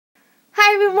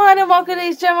Hi everyone and welcome to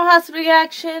today's General Hospital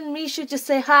reaction. Misha just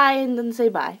say hi and then say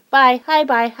bye. Bye. Hi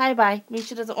bye. Hi bye.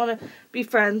 Misha doesn't want to be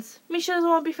friends. Misha doesn't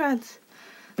want to be friends.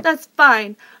 That's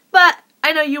fine. But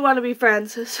I know you want to be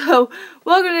friends. So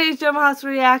welcome to today's General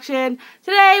Hospital reaction.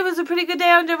 Today was a pretty good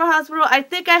day on General Hospital. I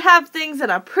think I have things in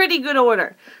a pretty good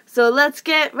order. So let's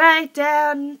get right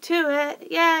down to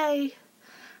it. Yay.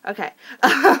 Okay.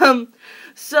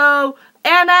 So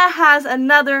Anna has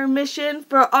another mission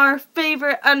for our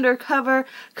favorite undercover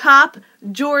cop,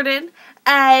 Jordan,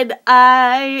 and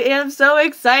I am so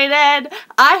excited.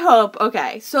 I hope,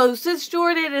 okay, so since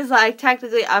Jordan is like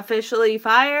technically officially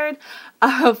fired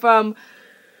from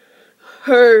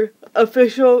her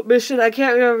official mission, I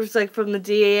can't remember if it's like from the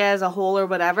DA as a whole or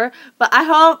whatever, but I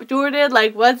hope Jordan,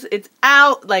 like once it's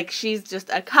out, like she's just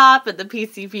a cop at the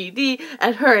PCPD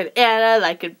and her and Anna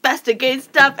like investigate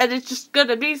stuff and it's just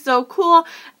gonna be so cool,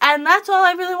 and that's all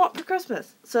I really want for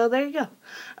Christmas. So there you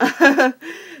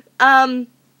go.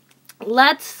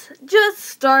 Let's just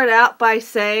start out by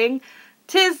saying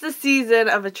 'tis the season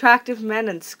of attractive men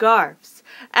in scarves,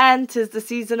 and 'tis the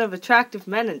season of attractive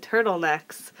men in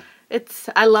turtlenecks.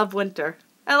 I love winter.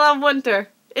 I love winter.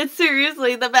 It's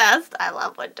seriously the best. I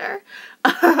love winter.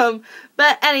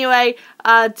 But anyway,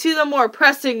 to the more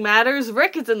pressing matters,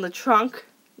 Rick is in the trunk.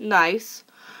 Nice.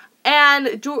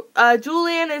 And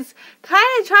Julian is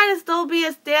kind of trying to still be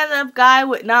a stand-up guy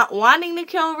with not wanting to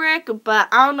kill Rick, but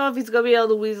I don't know if he's going to be able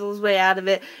to weasel his way out of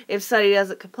it if Sunny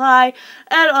doesn't comply.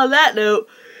 And on that note,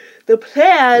 the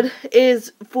plan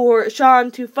is for Sean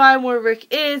to find where Rick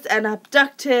is and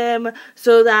abduct him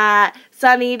so that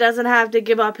Sunny doesn't have to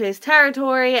give up his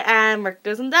territory and Rick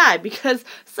doesn't die, because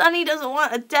Sunny doesn't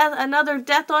want another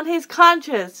death on his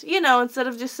conscience, you know, instead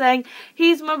of just saying,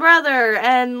 he's my brother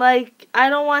and, like, I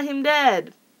don't want him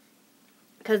dead.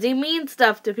 Because he means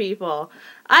stuff to people.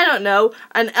 I don't know,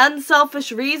 an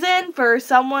unselfish reason for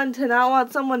someone to not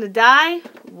want someone to die?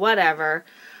 Whatever.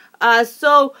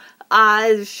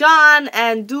 Sean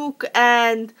and Duke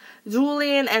and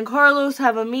Julian and Carlos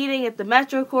have a meeting at the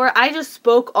Metro Court. I just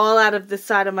spoke all out of this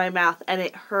side of my mouth and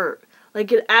it hurt.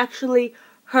 Like, it actually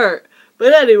hurt.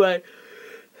 But anyway,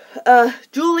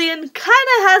 Julian kind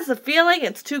of has the feeling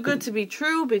it's too good to be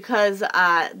true because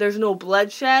there's no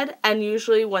bloodshed. And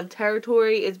usually when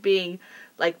territory is being,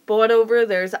 like, bought over,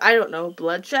 there's, I don't know,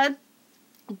 bloodshed.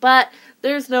 But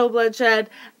there's no bloodshed,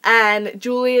 and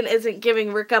Julian isn't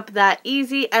giving Rick up that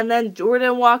easy, and then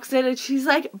Jordan walks in, and she's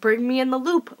like, bring me in the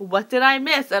loop. What did I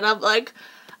miss? And I'm like,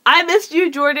 I missed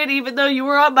you, Jordan, even though you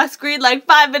were on my screen like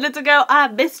 5 minutes ago. I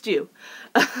missed you.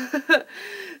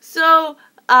 So,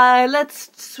 let's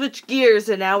switch gears,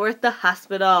 and now we're at the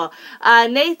hospital.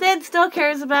 Nathan still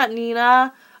cares about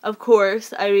Nina. Of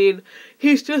course, I mean,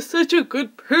 he's just such a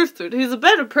good person. He's a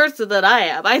better person than I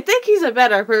am. I think he's a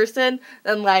better person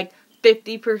than, like,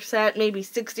 50%, maybe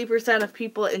 60% of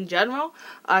people in general,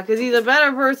 because he's a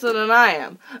better person than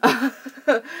I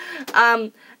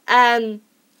am. And,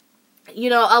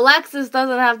 you know, Alexis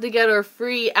doesn't have to get her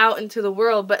free out into the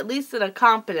world, but at least in a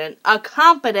competent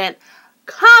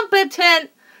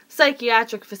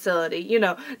psychiatric facility, you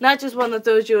know, not just one that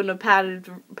throws you in a padded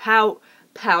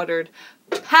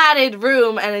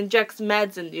room and injects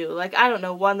meds in you. Like, I don't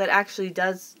know, one that actually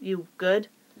does you good.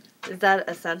 Is that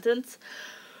a sentence?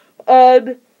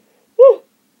 Let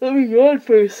me go on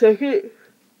for a second.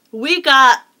 We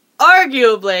got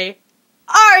arguably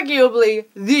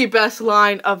the best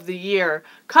line of the year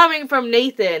coming from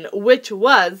Nathan, which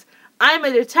was, I'm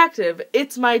a detective.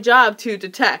 It's my job to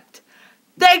detect.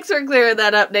 Thanks for clearing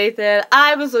that up, Nathan.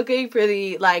 I was looking for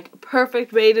the, like,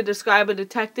 perfect way to describe a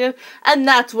detective, and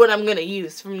that's what I'm gonna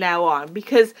use from now on,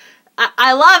 because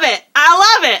I love it.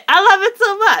 I love it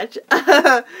so much.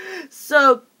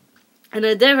 So, in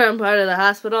a different part of the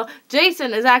hospital,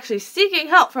 Jason is actually seeking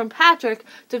help from Patrick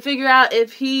to figure out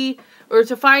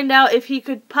to find out if he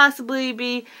could possibly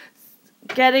be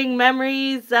getting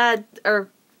memories that are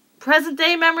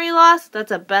present-day memory loss. That's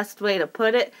the best way to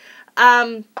put it.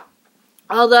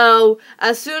 Although,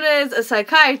 as soon as a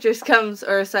psychiatrist comes,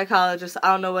 or a psychologist, I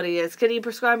don't know what he is. Can he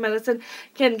prescribe medicine?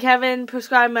 Can Kevin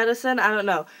prescribe medicine? I don't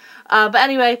know. But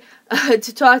anyway,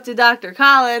 to talk to Dr.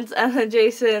 Collins, and then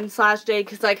Jason /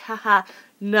 Jake is like, haha,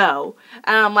 no.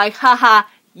 And I'm like, haha,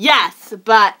 yes,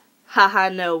 but haha,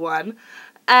 no one.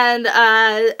 And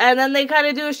then they kind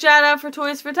of do a shout out for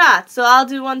Toys for Tots. So I'll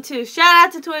do one too. Shout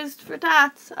out to Toys for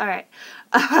Tots. Alright.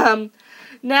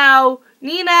 Now,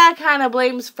 Nina kind of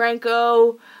blames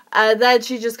Franco, then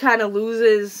she just kind of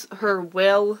loses her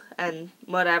will and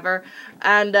whatever,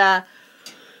 and,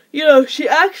 you know, she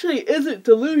actually isn't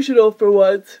delusional for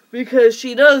once, because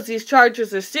she knows these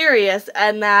charges are serious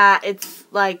and that it's,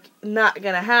 like, not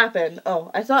gonna happen.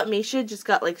 Oh, I thought Misha just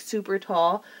got, like, super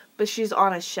tall, but she's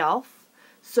on a shelf.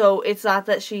 So it's not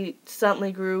that she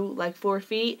suddenly grew, like, 4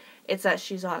 feet, it's that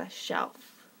she's on a shelf.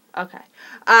 Okay.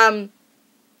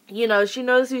 You know, she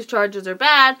knows these charges are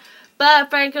bad, but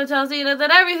Franco tells Nina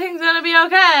that everything's gonna be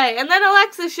okay. And then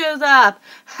Alexis shows up.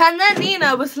 And then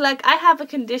Nina was like, I have a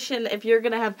condition if you're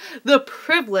gonna have the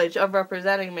privilege of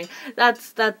representing me.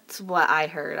 That's what I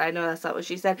heard. I know that's not what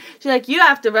she said. She's like, you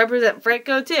have to represent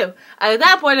Franco too. And at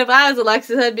that point, if I was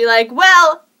Alexis, I'd be like,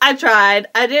 well, I tried.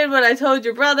 I did what I told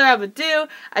your brother I would do.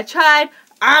 I tried.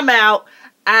 I'm out.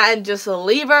 And just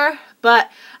leave her.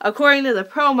 But according to the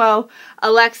promo,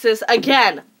 Alexis,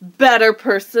 again, better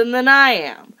person than I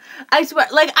am. I swear,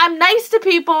 like, I'm nice to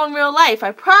people in real life.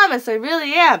 I promise, I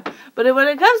really am. But when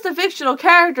it comes to fictional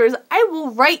characters, I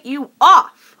will write you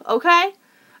off, okay?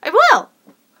 I will.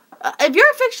 If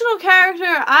you're a fictional character,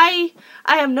 I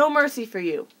have no mercy for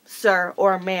you, sir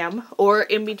or ma'am, or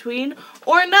in between,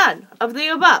 or none of the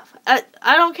above. I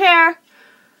don't care.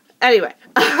 Anyway,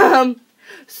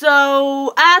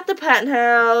 so at the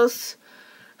penthouse,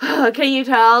 can you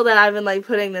tell that I've been, like,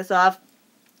 putting this off?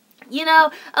 You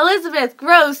know, Elizabeth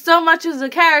grows so much as a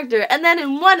character, and then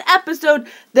in one episode,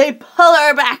 they pull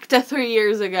her back to 3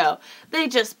 years ago. They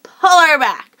just pull her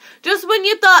back. Just when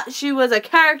you thought she was a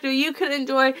character you could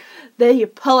enjoy, they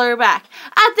pull her back.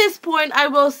 At this point, I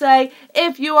will say,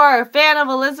 if you are a fan of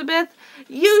Elizabeth,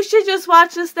 you should just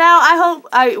watch this now.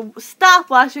 Stop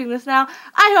watching this now.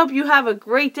 I hope you have a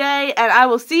great day, and I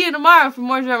will see you tomorrow for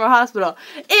more General Hospital.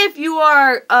 If you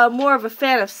are more of a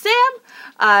fan of Sam,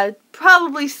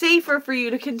 probably safer for you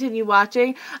to continue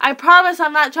watching. I promise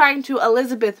I'm not trying to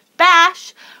Elizabeth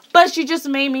bash, but she just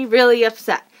made me really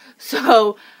upset.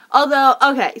 So, although,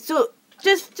 okay, so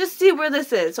just see where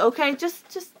this is, okay?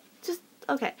 Just,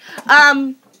 okay.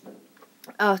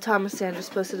 Oh, Thomas Sanders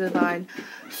posted a line.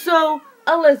 So,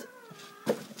 Elizabeth,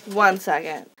 1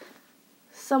 second.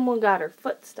 Someone got her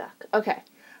foot stuck. Okay.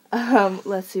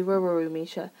 Let's see, where were we,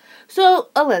 Misha? So,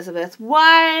 Elizabeth,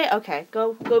 why, okay,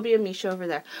 go be a Misha over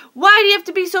there. Why do you have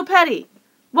to be so petty?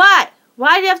 Why?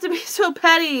 Why do you have to be so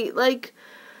petty? Like,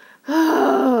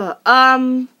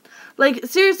 like,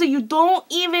 seriously, you don't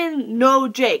even know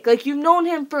Jake. Like, you've known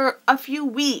him for a few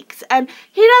weeks, and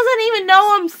he doesn't even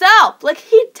know himself. Like,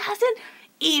 he doesn't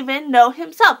even know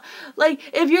himself. Like,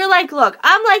 if you're like, look,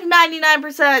 I'm like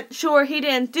 99% sure he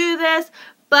didn't do this,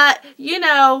 but, you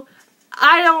know,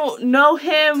 I don't know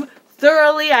him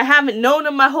thoroughly. I haven't known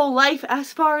him my whole life,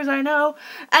 as far as I know,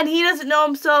 and he doesn't know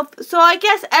himself, so I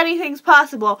guess anything's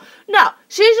possible. No,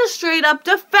 she's just straight up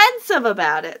defensive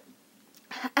about it.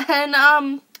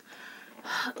 And,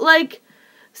 like,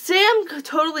 Sam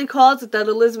totally calls it that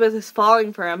Elizabeth is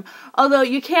falling for him, although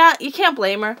you can't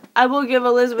blame her. I will give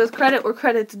Elizabeth credit where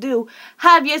credit's due.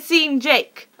 Have you seen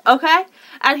Jake? Okay?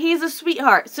 And he's a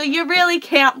sweetheart, so you really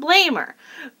can't blame her.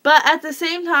 But at the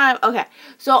same time, okay,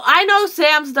 so I know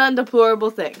Sam's done deplorable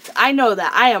things. I know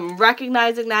that. I am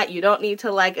recognizing that. You don't need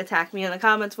to, like, attack me in the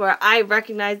comments for it. I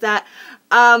recognize that.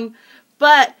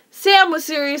 But Sam was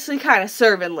seriously kind of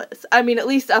serving Liz. I mean, at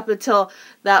least up until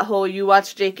that whole you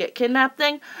watch Jake get kidnapped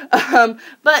thing.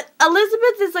 But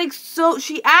Elizabeth is, like, so,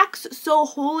 she acts so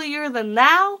holier than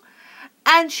thou.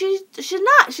 And she's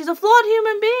not. She's a flawed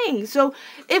human being. So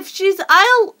if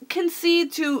I'll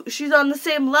concede to she's on the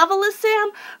same level as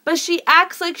Sam, but she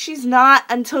acts like she's not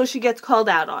until she gets called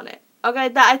out on it.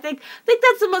 Okay, I think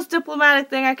that's the most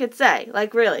diplomatic thing I could say.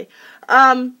 Like, really.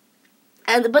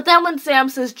 But then when Sam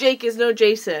says Jake is no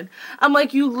Jason, I'm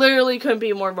like, you literally couldn't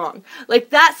be more wrong.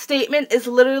 Like, that statement is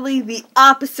literally the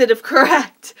opposite of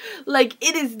correct. Like,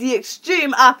 it is the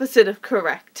extreme opposite of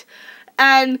correct.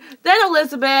 And then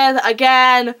Elizabeth,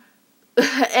 again,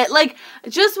 like,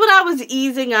 just when I was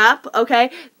easing up, okay,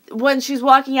 when she's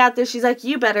walking out there, she's like,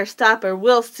 you better stop or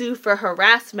we'll sue for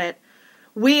harassment.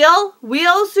 We'll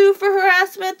sue for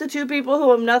harassment? The two people who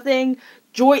have nothing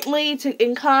jointly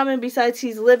in common besides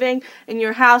he's living in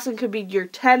your house and could be your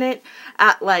tenant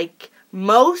at, like,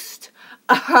 most?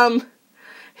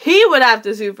 He would have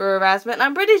to sue for harassment, and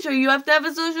I'm pretty sure you have to have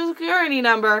a social security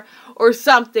number or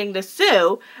something to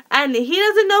sue, and he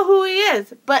doesn't know who he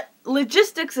is. But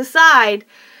logistics aside,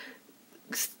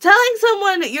 telling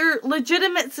someone your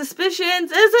legitimate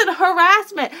suspicions isn't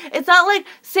harassment. It's not like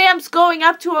Sam's going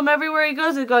up to him everywhere he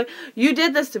goes and going, you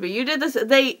did this to me, you did this.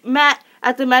 They met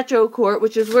at the Metro Court,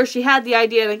 which is where she had the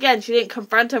idea, and again, she didn't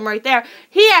confront him right there.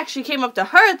 He actually came up to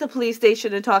her at the police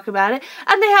station and talked about it,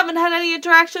 and they haven't had any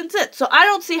interaction since. So I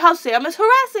don't see how Sam is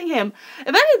harassing him.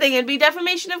 If anything, it'd be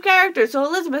defamation of character. So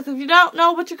Elizabeth, if you don't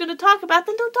know what you're going to talk about,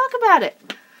 then don't talk about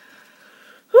it.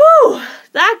 Whew,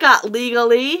 that got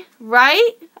legally,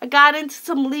 right? I got into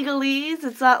some legalese.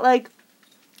 It's not like,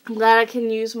 I'm glad I can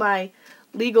use my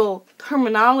legal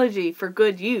terminology for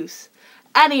good use.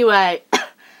 Anyway,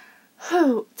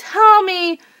 tell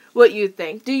me what you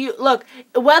think. Do you, look,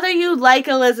 whether you like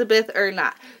Elizabeth or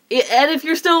not, and if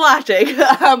you're still watching,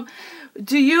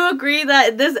 do you agree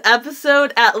that this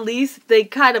episode, at least, they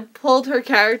kind of pulled her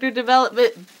character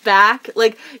development back?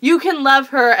 Like, you can love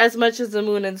her as much as the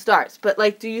moon and stars, but,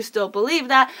 like, do you still believe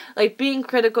that? Like, being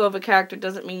critical of a character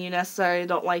doesn't mean you necessarily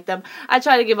don't like them. I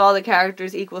try to give all the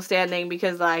characters equal standing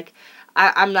because, like,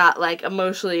 I'm not, like,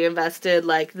 emotionally invested,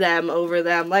 like, them over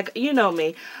them. Like, you know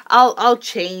me. I'll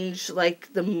change,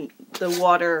 like, the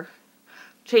water.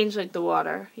 Change, like, the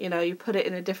water. You know, you put it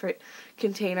in a different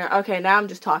container. Okay, now I'm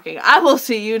just talking. I will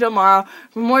see you tomorrow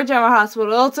for more General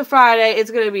Hospital. It's a Friday. It's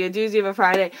going to be a doozy of a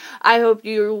Friday. I hope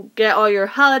you get all your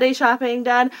holiday shopping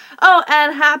done. Oh,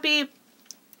 and happy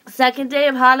second day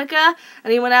of Hanukkah.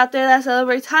 Anyone out there that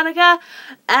celebrates Hanukkah?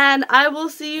 And I will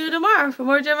see you tomorrow for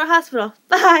more General Hospital.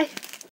 Bye!